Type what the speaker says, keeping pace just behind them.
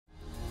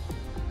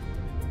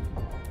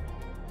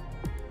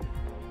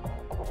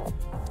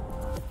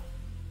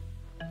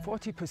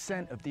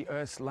40% of the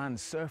Earth's land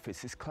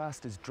surface is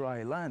classed as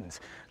dry lands,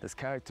 that's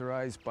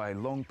characterized by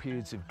long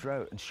periods of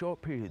drought and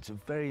short periods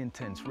of very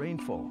intense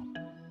rainfall.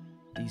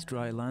 These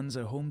dry lands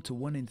are home to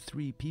 1 in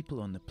 3 people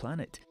on the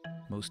planet,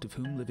 most of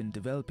whom live in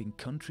developing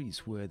countries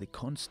where the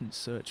constant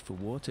search for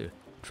water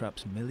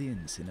traps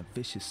millions in a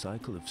vicious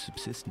cycle of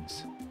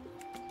subsistence.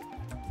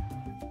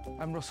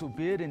 I'm Russell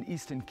Beard in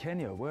eastern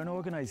Kenya, where an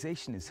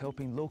organisation is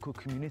helping local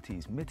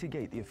communities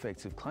mitigate the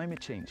effects of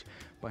climate change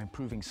by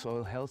improving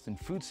soil health and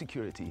food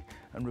security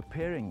and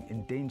repairing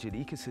endangered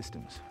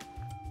ecosystems.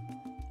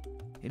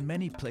 In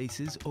many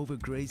places,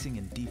 overgrazing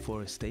and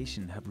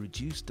deforestation have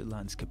reduced the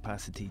land's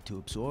capacity to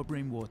absorb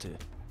rainwater,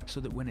 so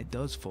that when it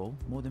does fall,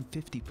 more than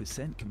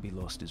 50% can be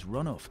lost as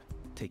runoff,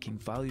 taking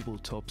valuable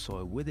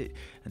topsoil with it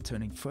and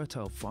turning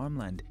fertile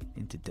farmland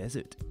into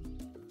desert.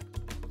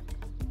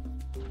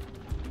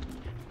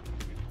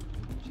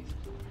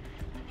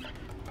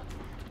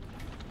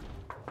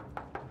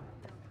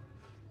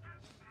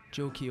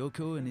 Joe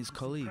Kioko and his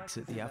colleagues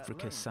at the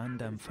Africa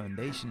Sandown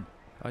Foundation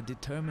are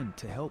determined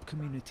to help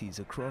communities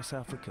across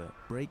Africa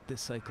break the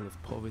cycle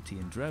of poverty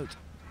and drought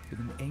with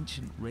an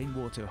ancient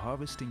rainwater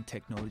harvesting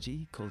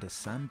technology called a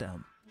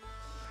Sandown.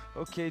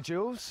 Okay,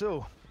 Joe,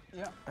 so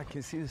I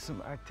can see there's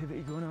some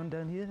activity going on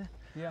down here.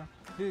 Yeah,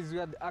 this is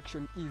where the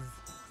action is.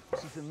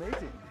 This is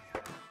amazing.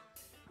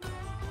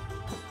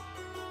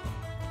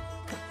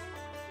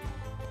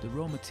 The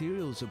raw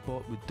materials are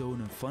bought with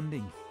donor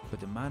funding, but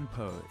the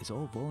manpower is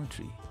all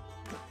voluntary.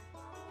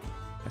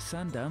 A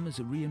Sandown is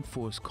a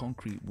reinforced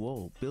concrete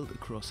wall built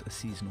across a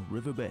seasonal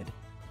riverbed.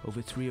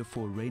 Over 3 or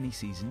 4 rainy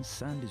seasons,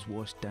 sand is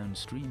washed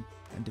downstream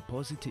and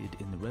deposited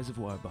in the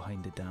reservoir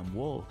behind the dam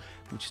wall,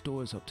 which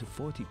stores up to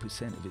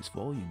 40% of its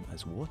volume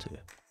as water.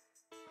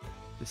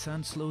 The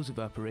sand slows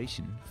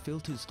evaporation,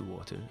 filters the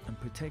water and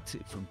protects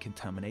it from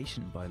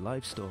contamination by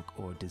livestock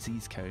or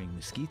disease-carrying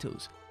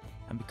mosquitoes.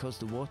 And because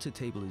the water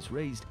table is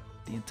raised,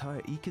 the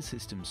entire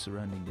ecosystem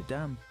surrounding the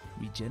dam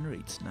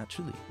regenerates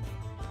naturally.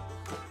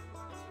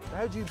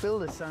 How do you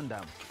build a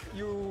Sandown?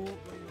 You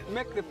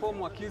make the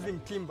formwork using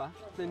timber,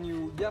 then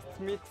you just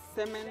mix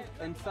cement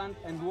and sand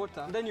and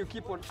water. Then you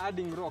keep on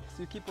adding rocks.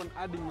 You keep on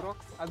adding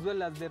rocks as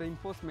well as the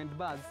reinforcement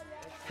bars,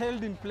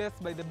 held in place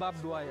by the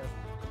barbed wires.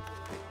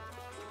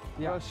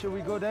 Yeah. Well, shall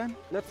we go down?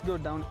 Let's go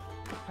down.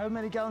 How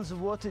many gallons of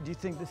water do you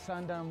think the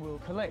Sandown will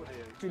collect?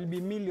 It will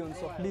be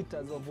millions of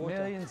liters of water.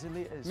 Millions of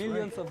liters.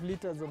 Millions of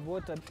liters of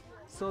water.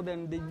 So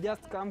then they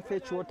just come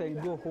fetch water and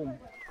go home.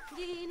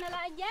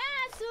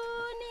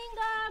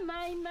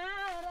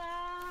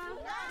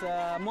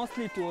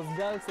 Mostly it was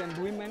girls and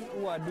women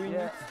who are doing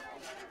it.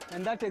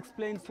 And that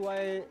explains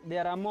why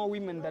there are more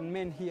women than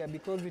men here,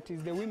 because it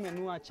is the women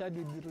who are charged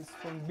with the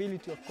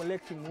responsibility of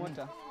collecting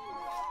water.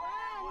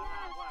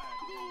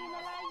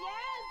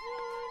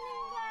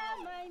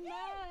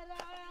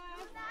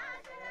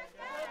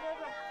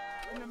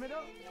 In the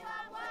middle?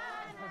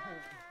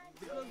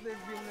 Because there's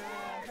been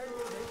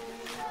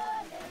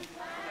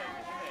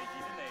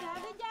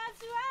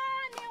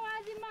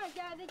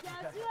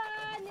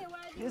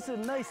It's a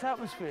nice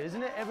atmosphere,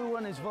 isn't it?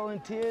 Everyone is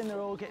volunteering, they're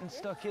all getting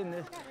stuck in.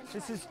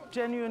 This is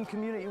genuine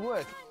community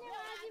work.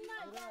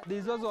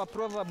 There's also a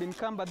proverb in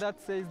Kamba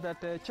that says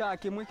that cha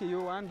akimweke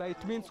yoanda,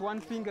 it means one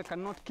finger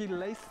cannot kill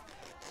lice.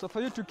 So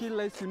for you to kill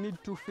lice, you need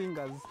 2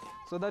 fingers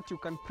so that you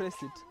can press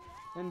it.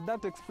 And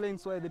that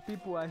explains why the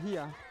people are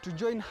here to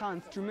join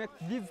hands to make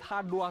this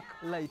hard work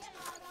light.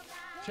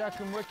 Cha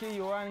akimweke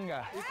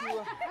yoanda.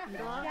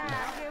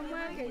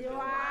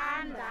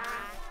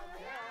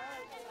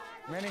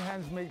 Many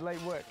hands make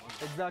light work.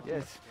 Exactly.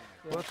 Yes.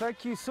 Well,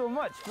 thank you so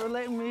much for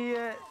letting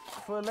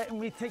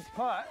me take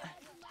part.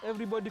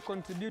 Everybody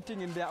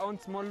contributing in their own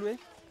small way,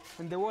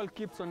 and the world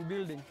keeps on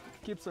building,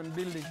 keeps on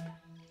building.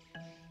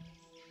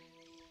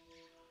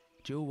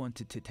 Joe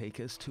wanted to take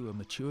us to a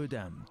mature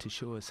dam to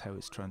show us how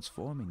it's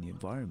transforming the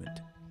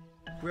environment.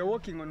 We're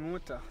walking on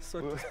water,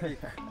 so to speak.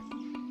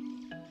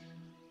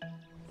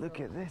 Look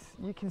at this.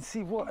 You can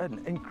see what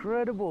an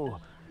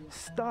incredible,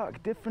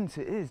 stark difference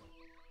it is.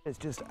 It's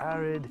just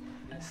arid,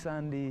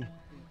 sandy,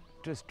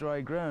 just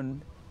dry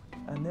ground.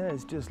 And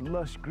there's just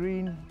lush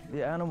green.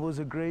 The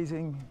animals are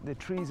grazing, the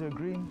trees are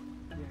green.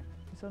 Yeah.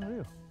 It's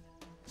unreal.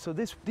 So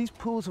these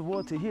pools of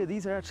water here,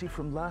 these are actually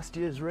from last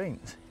year's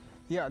rains.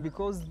 Yeah,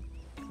 because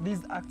this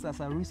acts as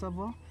a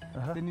reservoir,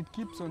 then it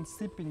keeps on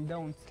seeping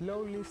down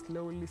slowly,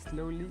 slowly,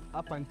 slowly,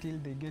 up until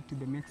they get to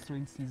the next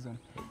rain season.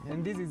 Yeah.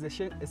 And this is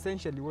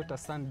essentially what a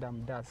sand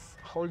dam does,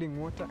 holding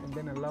water and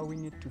then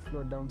allowing it to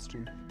flow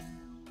downstream.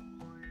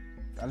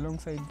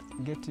 Alongside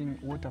getting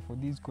water for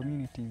these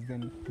communities,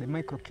 then the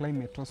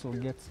microclimate also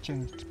gets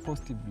changed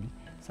positively,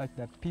 such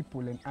that people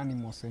and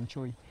animals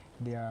enjoy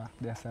their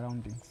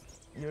surroundings.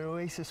 You're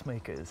oasis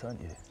makers, aren't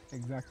you?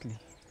 Exactly.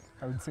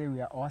 I would say we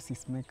are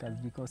oasis makers,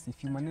 because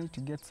if you manage to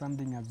get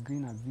something as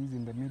green as this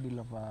in the middle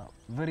of a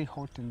very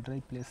hot and dry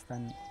place,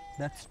 then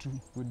that's true,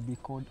 would be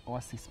called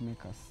oasis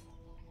makers.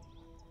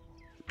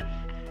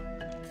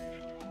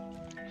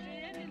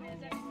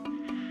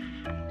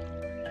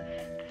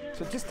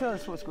 So just tell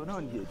us what's going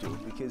on here, Joe,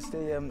 because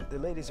the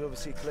ladies are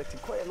obviously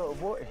collecting quite a lot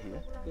of water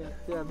here.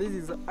 Yeah, this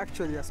is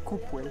actually a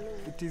scoop well.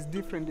 It is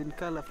different in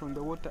color from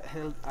the water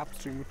held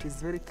upstream. It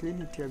is very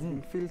clean, it has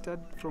been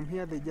filtered. From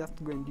here they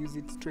just go and use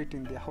it straight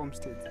in their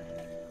homesteads.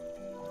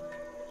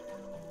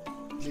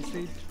 They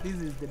say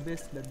this is the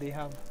best that they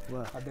have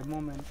at the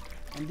moment.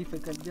 And if I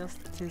can just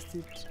taste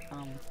it,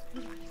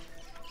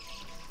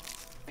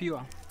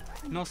 pure.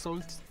 No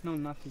salt, no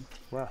nothing.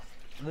 Wow.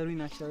 Very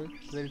natural,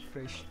 very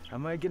fresh.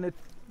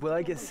 Will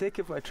I get sick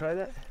if I try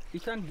that? You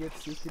can't get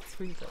sick, it's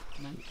filtered,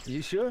 man.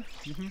 You sure?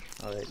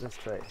 Mm-hmm. All right, let's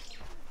try it.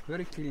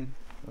 Very clean.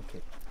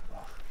 Okay.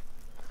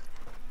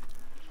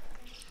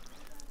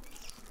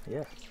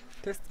 Yeah.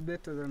 Tastes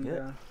better than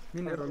the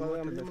mineral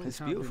water that it's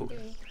beautiful.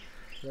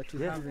 That you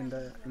have in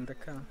the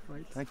car,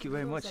 right? Thank you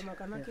very much.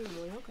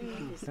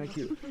 Thank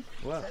you.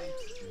 Wow.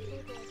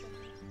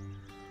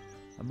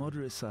 A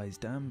moderate-sized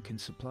dam can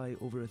supply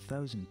over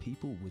 1,000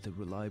 people with a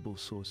reliable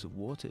source of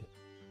water,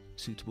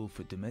 suitable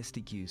for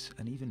domestic use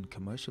and even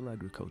commercial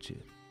agriculture.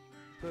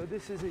 So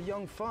this is a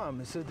young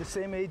farm, so the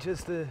same age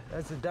as the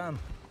dam.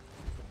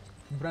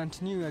 Brand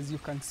new, as you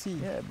can see.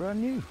 Yeah, brand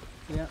new.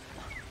 Yeah.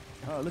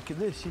 Oh, look at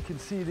this! You can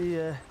see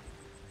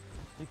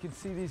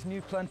these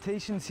new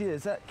plantations here.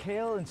 Is that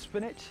kale and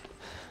spinach?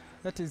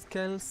 That is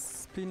kale,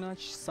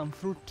 spinach, some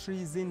fruit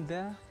trees in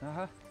there.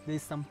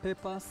 There's some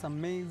pepper,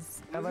 some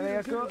maize. Yeah,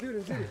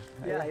 mzuri.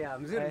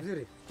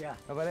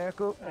 Yeah.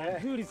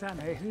 Mzuri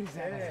sana.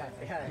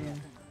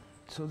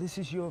 So this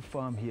is your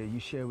farm here, you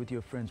share with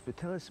your friends, but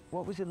tell us,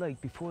 what was it like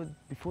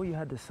before you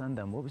had the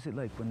Sandown? What was it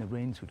like when the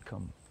rains would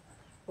come?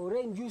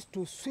 Rain used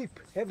to sweep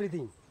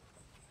everything.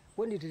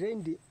 When it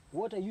rained, the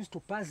water used to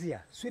pass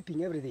here,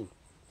 sweeping everything,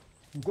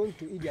 going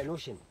to Indian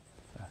Ocean.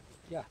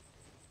 Yeah.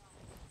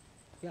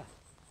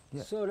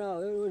 So now,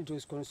 when it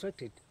was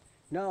constructed,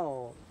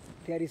 now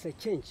there is a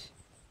change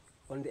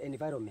on the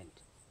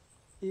environment.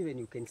 Even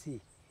you can see,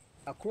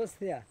 across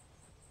there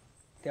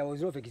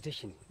was no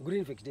vegetation,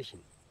 green vegetation.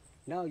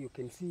 Now you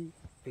can see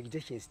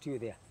vegetation is still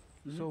there.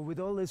 So with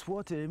all this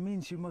water, it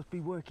means you must be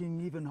working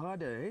even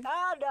harder, eh?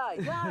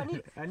 Harder, yeah.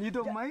 And you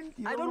don't mind?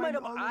 I don't mind.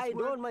 I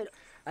don't mind.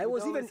 I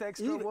was even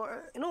extra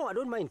water? No, I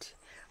don't mind.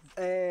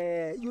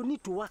 You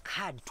need to work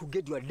hard to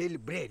get your daily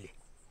bread,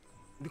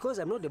 because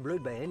I'm not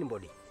employed by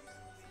anybody.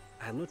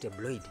 I'm not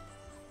employed.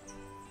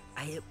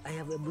 I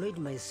have employed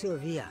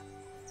myself here.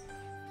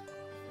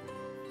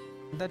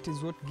 That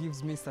is what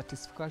gives me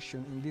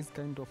satisfaction in this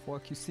kind of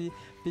work. You see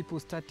people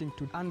starting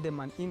to earn them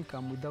an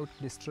income without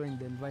destroying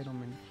the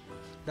environment.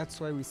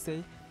 That's why we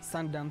say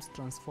sand dams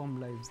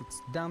transform lives.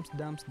 It's dams,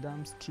 dams,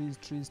 dams, trees,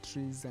 trees,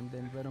 trees, and the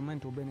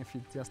environmental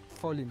benefits just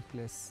fall in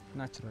place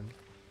naturally.